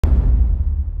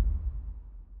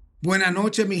Buenas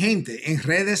noches, mi gente, en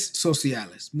redes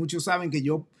sociales. Muchos saben que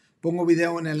yo pongo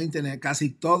videos en el internet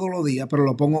casi todos los días, pero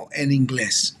lo pongo en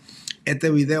inglés. Este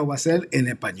video va a ser en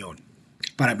español,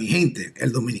 para mi gente,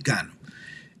 el dominicano.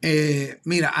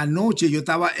 Mira, anoche yo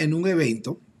estaba en un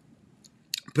evento,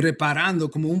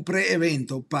 preparando como un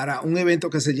pre-evento para un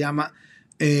evento que se llama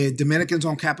Dominicans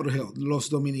on Capitol Hill, los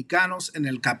dominicanos en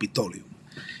el Capitolio.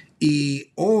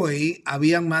 Y hoy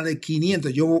habían más de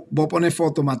 500, yo voy a poner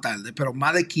fotos más tarde, pero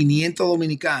más de 500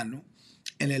 dominicanos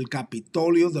en el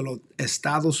Capitolio de los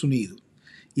Estados Unidos.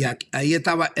 Y ahí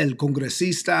estaba el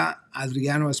congresista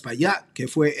Adriano Espaillat, que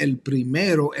fue el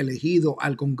primero elegido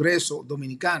al Congreso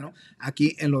dominicano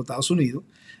aquí en los Estados Unidos.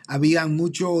 Habían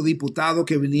muchos diputados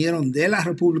que vinieron de la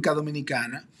República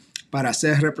Dominicana para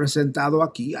ser representados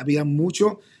aquí. Había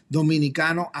muchos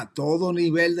dominicanos a todo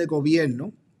nivel de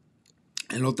gobierno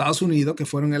en los Estados Unidos que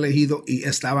fueron elegidos y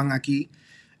estaban aquí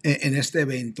en este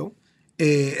evento.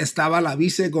 Estaba la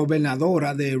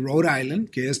vicegobernadora de Rhode Island,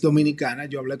 que es dominicana,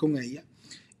 yo hablé con ella,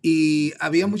 y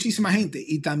había muchísima gente,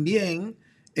 y también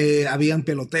habían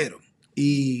peloteros,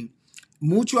 y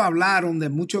muchos hablaron de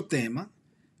muchos temas,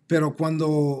 pero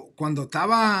cuando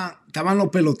estaban los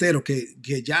peloteros,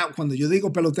 que ya cuando yo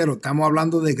digo pelotero, estamos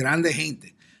hablando de grande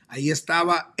gente. Ahí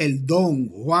estaba el don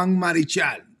Juan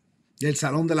Marichal, del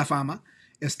Salón de la Fama.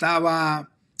 Estaba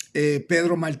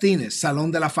Pedro Martínez,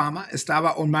 Salón de la Fama.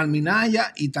 Estaba Omar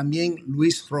Minaya y también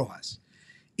Luis Rojas.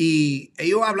 Y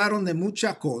ellos hablaron de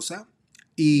muchas cosas.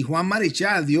 Y Juan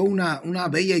Marichal dio una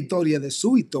bella historia de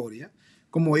su historia,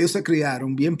 como ellos se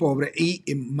criaron bien pobres y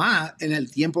más en el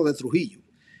tiempo de Trujillo.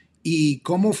 Y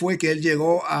cómo fue que él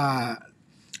llegó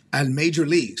al Major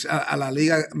Leagues, a la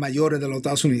Liga Mayores de los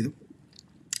Estados Unidos.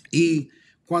 Y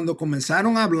cuando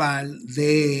comenzaron a hablar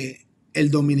de el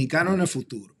dominicano en el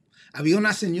futuro, había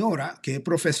una señora que es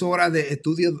profesora de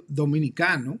estudios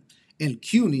dominicanos en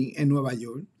CUNY en Nueva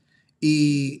York,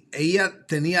 y ella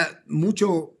tenía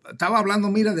estaba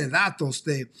hablando, mira, de datos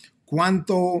de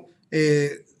cuántos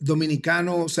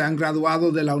dominicanos se han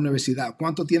graduado de la universidad,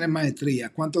 cuántos tienen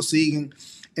maestría, cuántos siguen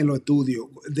en los estudios,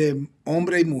 de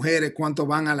hombres y mujeres, cuántos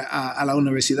van a la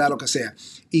universidad, lo que sea.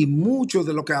 Y mucho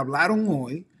de lo que hablaron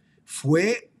hoy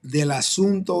fue del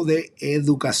asunto de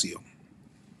educación.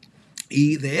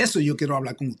 Y de eso yo quiero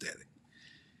hablar con ustedes.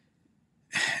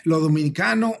 Los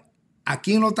dominicanos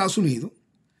aquí en los Estados Unidos,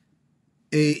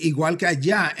 igual que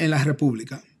allá en la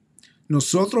República,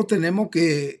 nosotros tenemos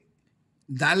que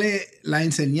darle la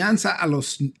enseñanza a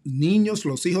los niños,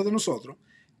 los hijos de nosotros,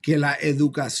 que la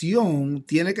educación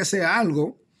tiene que ser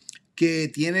algo que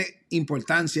tiene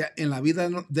importancia en la vida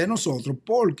de nosotros,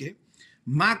 porque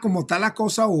más como está la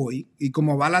cosa hoy y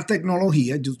como va la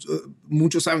tecnología,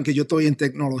 muchos saben que yo estoy en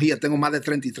tecnología, tengo más de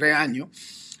 33 años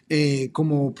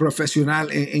como profesional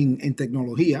en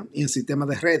tecnología y en sistemas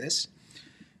de redes.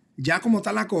 Ya como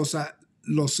está la cosa,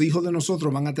 los hijos de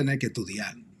nosotros van a tener que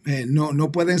estudiar.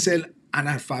 No pueden ser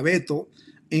analfabetos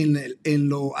en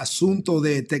los asuntos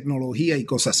de tecnología y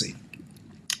cosas así.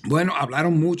 Bueno,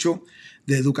 hablaron mucho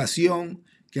de educación,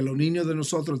 que los niños de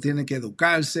nosotros tienen que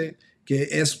educarse, que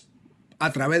es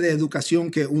a través de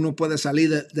educación que uno puede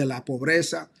salir de la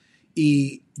pobreza.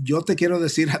 Y yo te quiero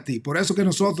decir a ti, por eso que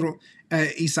nosotros,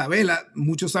 Isabela,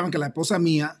 muchos saben que la esposa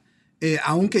mía,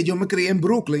 aunque yo me crié en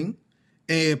Brooklyn,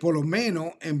 por lo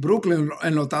menos en Brooklyn,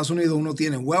 en los Estados Unidos, uno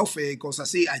tiene welfare y cosas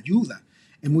así, ayuda.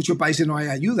 En muchos países no hay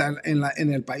ayuda.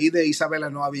 En el país de Isabela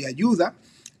no había ayuda.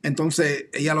 Entonces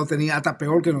ella lo tenía hasta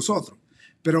peor que nosotros.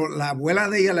 Pero la abuela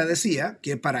de ella le decía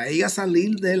que para ella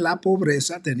salir de la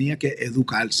pobreza tenía que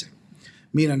educarse.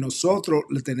 Mira, nosotros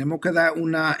le tenemos que dar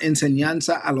una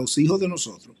enseñanza a los hijos de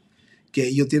nosotros, que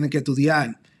ellos tienen que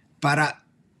estudiar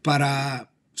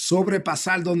para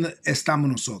sobrepasar donde estamos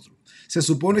nosotros. Se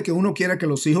supone que uno quiere que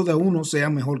los hijos de uno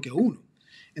sean mejor que uno.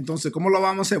 Entonces, ¿cómo lo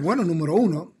vamos a hacer? Bueno, número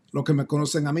uno, los que me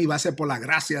conocen a mí, va a ser por la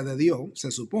gracia de Dios,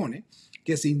 se supone,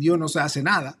 que sin Dios no se hace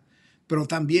nada, pero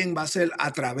también va a ser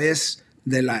a través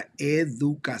de la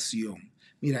educación.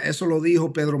 Mira, eso lo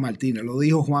dijo Pedro Martínez, lo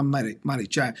dijo Juan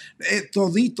Marichal.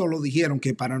 Toditos lo dijeron,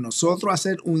 que para nosotros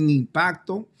hacer un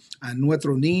impacto a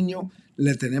nuestros niños,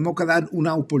 le tenemos que dar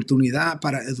una oportunidad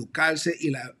para educarse,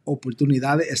 y las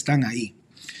oportunidades están ahí.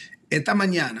 Esta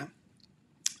mañana,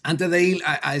 antes de ir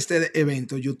a este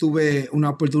evento, yo tuve una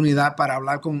oportunidad para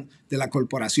hablar de la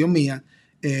corporación mía,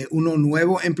 unos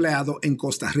nuevos empleados en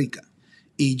Costa Rica.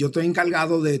 Y yo estoy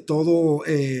encargado de todo,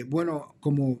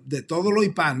 como de todo lo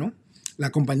hispano. La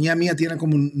compañía mía tiene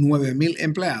como 9,000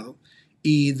 empleados.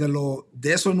 Y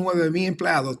de esos 9,000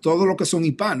 empleados, todos los que son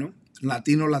hispanos,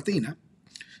 latinos, latinas,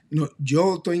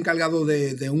 yo estoy encargado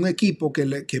de un equipo que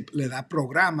le da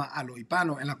programa a los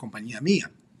hispanos en la compañía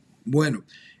mía. Bueno,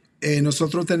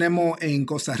 Nosotros tenemos en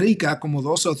Costa Rica como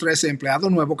 12 o 13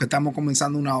 empleados nuevos que estamos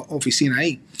comenzando una oficina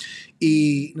ahí.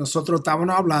 Y nosotros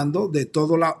estábamos hablando de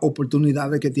todas las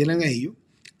oportunidades que tienen ellos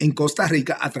en Costa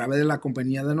Rica a través de la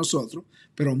compañía de nosotros,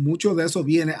 pero mucho de eso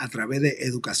viene a través de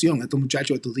educación. Estos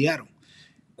muchachos estudiaron.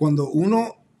 Cuando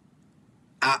uno,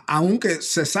 aunque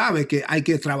se sabe que hay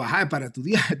que trabajar para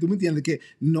estudiar, tú me entiendes que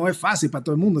no es fácil para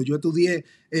todo el mundo. Yo estudié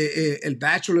el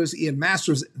bachelor's y el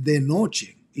master's de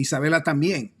noche, Isabela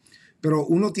también, pero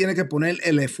uno tiene que poner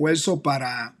el esfuerzo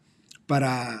para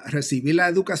recibir la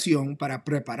educación, para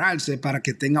prepararse, para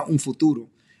que tenga un futuro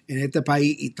en este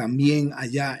país y también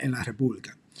allá en la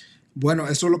República. Bueno,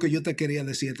 eso es lo que yo te quería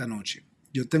decir esta noche.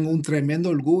 Yo tengo un tremendo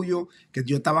orgullo que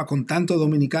yo estaba con tantos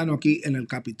dominicanos aquí en el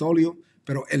Capitolio,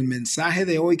 pero el mensaje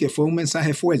de hoy, que fue un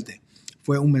mensaje fuerte,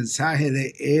 fue un mensaje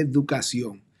de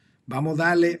educación. Vamos a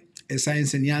darle esa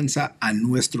enseñanza a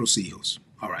nuestros hijos.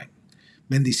 All right.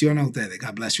 Bendiciones a ustedes.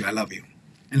 God bless you. I love you.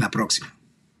 En la próxima.